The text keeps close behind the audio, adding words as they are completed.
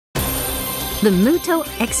The Mutoh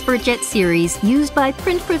XpertJet series used by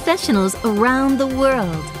print professionals around the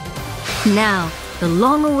world. Now, the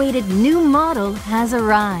long-awaited new model has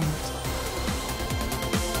arrived.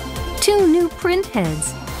 2 new print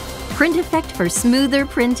heads. Print effect for smoother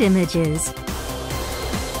print images.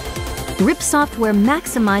 RIP software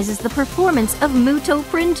maximizes the performance of Mutoh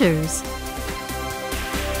printers.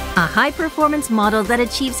 A high-performance model that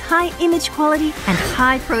achieves high image quality and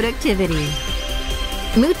high productivity.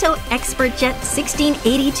 Mutoh XpertJet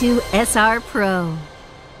 1682SR Pro.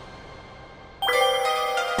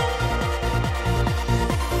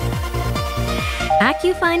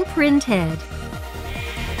 AccuFine print head.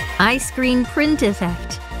 iScreen print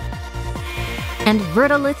effect. And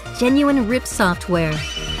Xpertet genuine RIP software.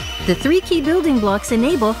 The 3 key building blocks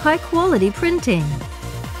enable high-quality printing.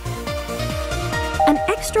 An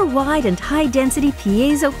extra-wide and high-density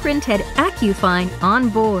piezo printhead AccuFine on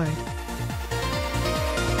board.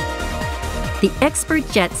 The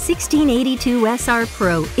XpertJet 1682SR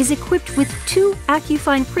Pro is equipped with 2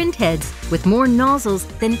 AccuFine printheads with more nozzles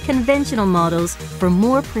than conventional models for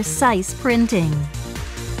more precise printing.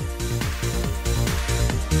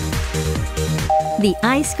 The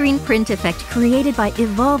iScreen print effect created by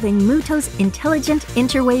evolving Mutoh's intelligent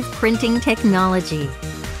interwave printing technology.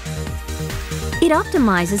 It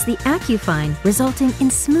optimizes the AccuFine, resulting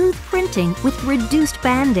in smooth printing with reduced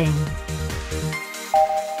banding.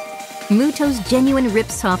 Mutoh's genuine RIP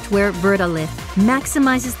software Xpertet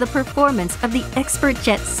maximizes the performance of the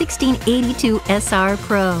XpertJet 1682SR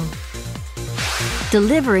Pro,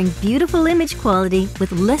 delivering beautiful image quality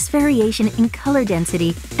with less variation in color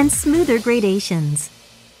density and smoother gradations.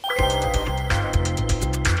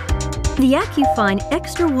 The AccuFine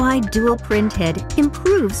extra-wide dual printhead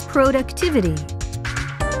improves productivity.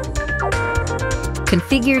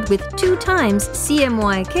 Configured with 2 times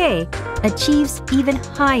CMYK, achieves even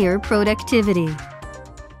higher productivity.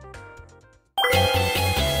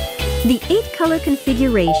 The 8-color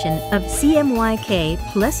configuration of CMYK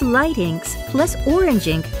plus light inks plus orange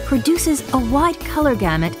ink produces a wide color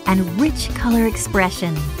gamut and rich color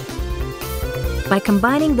expression. By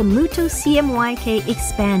combining the Mutoh CMYK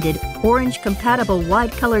expanded orange-compatible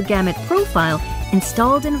wide color gamut profile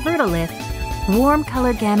installed in Xpertet, warm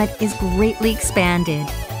color gamut is greatly expanded.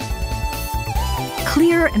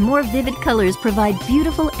 Clearer and more vivid colors provide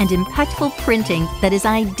beautiful and impactful printing that is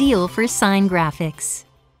ideal for sign graphics.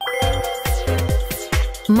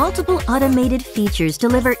 Multiple automated features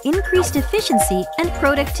deliver increased efficiency and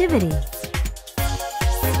productivity.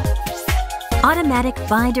 Automatic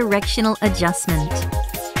bi-directional adjustment.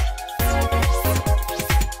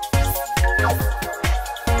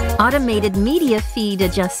 Automated media feed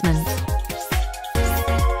adjustment.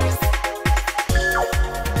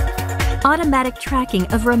 Automatic tracking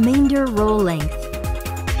of remainder roll length.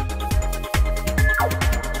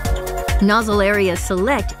 Nozzle area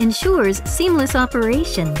select ensures seamless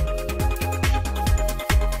operation.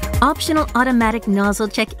 Optional automatic nozzle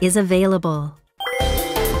check is available.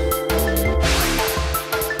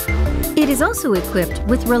 It is also equipped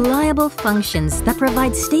with reliable functions that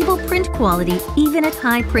provide stable print quality even at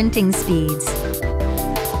high printing speeds.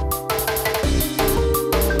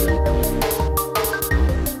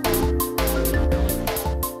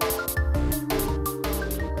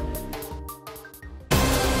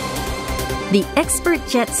 The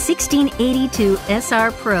XpertJet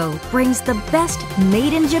 1682SR Pro brings the best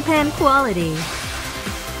made-in-Japan quality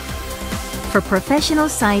for professional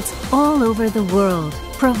sites all over the world,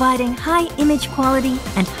 providing high image quality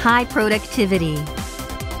and high productivity.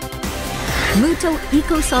 Mutoh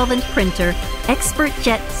eco-solvent printer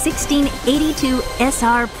XpertJet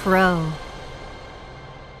 1682SR Pro.